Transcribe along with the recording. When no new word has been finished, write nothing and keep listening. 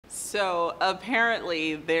So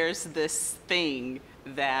apparently there's this thing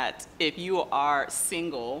that if you are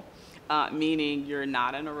single, meaning you're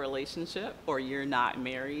not in a relationship or you're not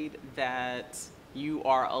married, that you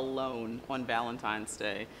are alone on Valentine's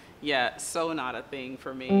Day. Yeah, so not a thing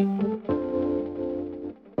for me.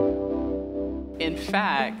 In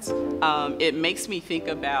fact, it makes me think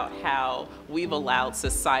about how we've allowed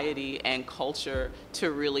society and culture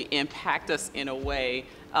to really impact us in a way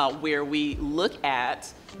where we look at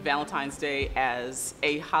Valentine's Day as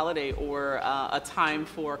a holiday or a time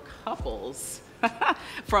for couples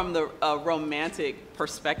from the romantic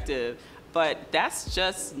perspective. But that's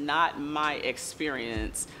just not my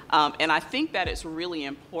experience. And I think that it's really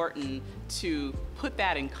important to put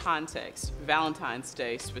that in context. Valentine's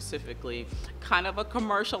Day specifically, kind of a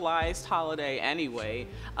commercialized holiday anyway,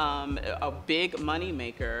 a big money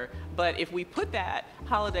maker. But if we put that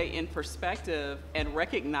holiday in perspective and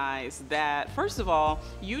recognize that, first of all,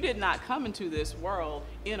 you did not come into this world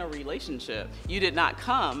in a relationship. You did not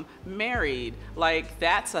come married. Like,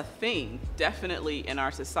 that's a thing, definitely in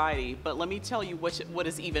our society. But let me tell you what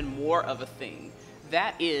is even more of a thing.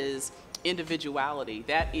 That is individuality.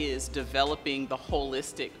 That is developing the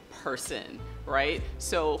holistic person, right?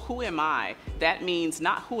 So who am I? That means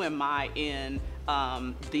not who am I in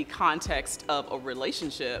the context of a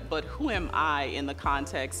relationship, but who am I in the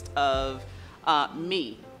context of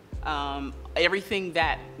me? Everything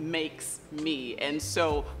that makes me. And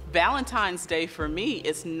so Valentine's Day for me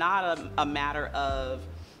is not a matter of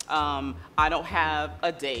I don't have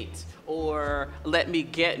a date or let me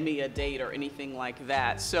get me a date or anything like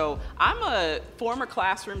that. So I'm a former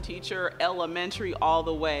classroom teacher, elementary all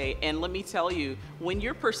the way, and let me tell you, when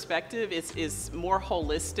your perspective is more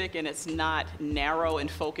holistic and it's not narrow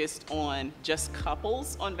and focused on just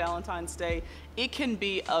couples on Valentine's Day, it can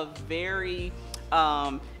be a very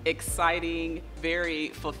exciting, very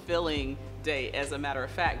fulfilling day, as a matter of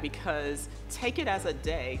fact, because take it as a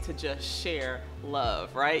day to just share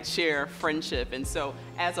love, right? Share friendship. And so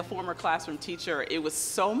as a former classroom teacher, it was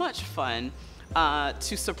so much fun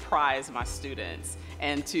to surprise my students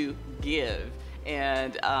and to give.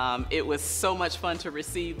 And it was so much fun to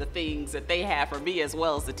receive the things that they have for me as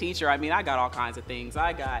well as the teacher. I mean, I got all kinds of things.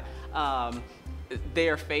 I got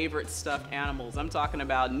their favorite stuffed animals. I'm talking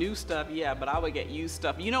about new stuff, yeah, but I would get used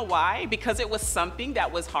stuff. You know why? Because it was something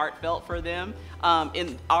that was heartfelt for them.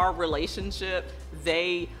 In our relationship,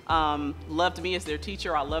 they loved me as their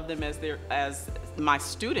teacher. I loved them as my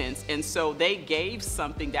students, and so they gave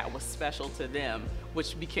something that was special to them,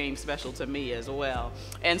 which became special to me as well.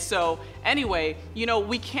 And so anyway, you know,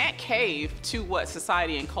 we can't cave to what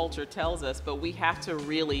society and culture tells us, but we have to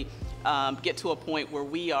really get to a point where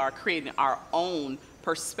we are creating our own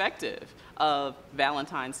perspective of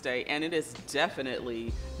Valentine's Day. And it is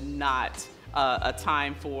definitely not a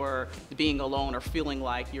time for being alone or feeling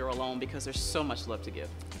like you're alone, because there's so much love to give.